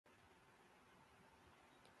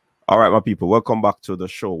All right, my people, welcome back to the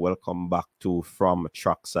show. Welcome back to From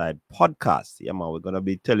Trackside Podcast. Yeah, man, we're gonna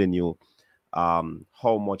be telling you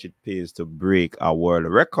how much it pays to break a world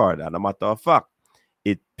record. And a matter of fact,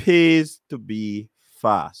 it pays to be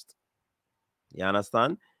fast. You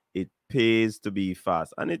understand? It pays to be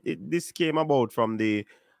fast. And this came about from the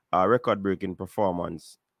record-breaking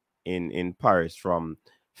performance in Paris from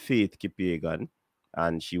Faith Kipyegon,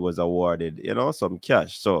 and she was awarded, some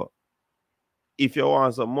cash. So if you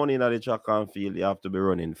want some money in the track and field, you have to be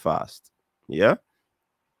running fast. Yeah?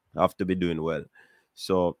 Have to be doing well.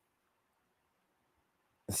 So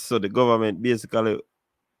the government basically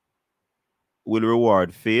will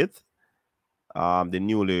reward Faith, the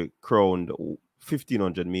newly crowned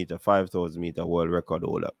 1500 meter, 5000 meter world record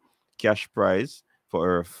holder. Cash prize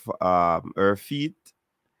for her feat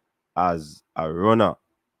as a runner.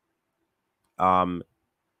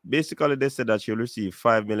 Basically, they said that she'll receive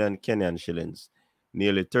 5 million Kenyan shillings,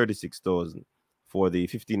 nearly 36,000 for the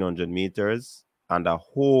 1500 meters, and a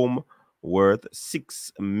home worth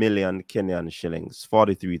 6 million Kenyan shillings,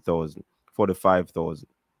 43,000 for the 5,000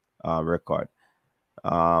 record.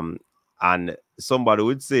 And somebody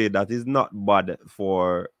would say that is not bad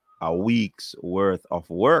for a week's worth of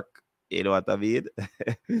work. You know what I mean?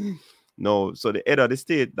 No, so the head of the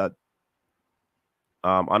state that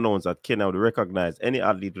announced that Kenya would recognize any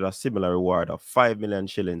athlete with a similar reward of 5 million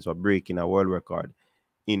shillings for breaking a world record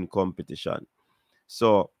in competition.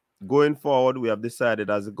 So going forward, we have decided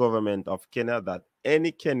as the government of Kenya that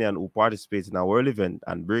any Kenyan who participates in a world event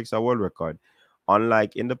and breaks a world record,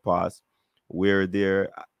 unlike in the past, where there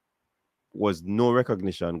was no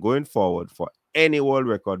recognition going forward for any world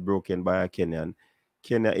record broken by a Kenyan,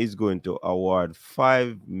 Kenya is going to award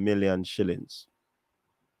 5 million shillings.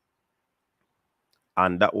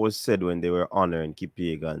 And that was said when they were honoring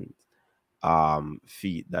Kipyegon's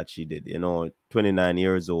feat that she did. 29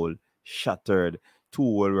 years old, shattered 2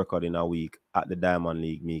 world record in a week at the Diamond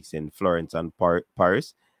League meets in Florence and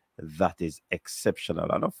Paris. That is exceptional.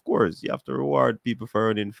 And of course, you have to reward people for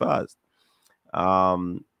running fast.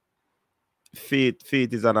 Faith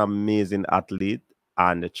is an amazing athlete,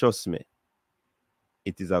 and trust me,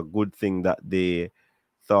 it is a good thing that they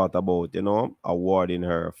thought about, awarding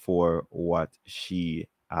her for what she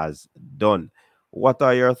has done. What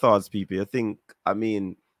are your thoughts, people? You think,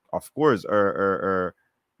 of course, her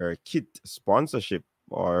kit sponsorship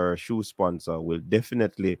or shoe sponsor will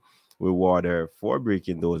definitely reward her for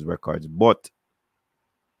breaking those records, but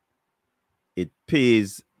it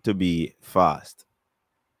pays to be fast.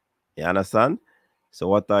 You understand? So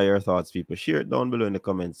what are your thoughts, people? Share it down below in the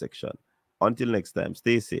comment section. Until next time,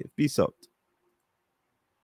 stay safe. Peace out.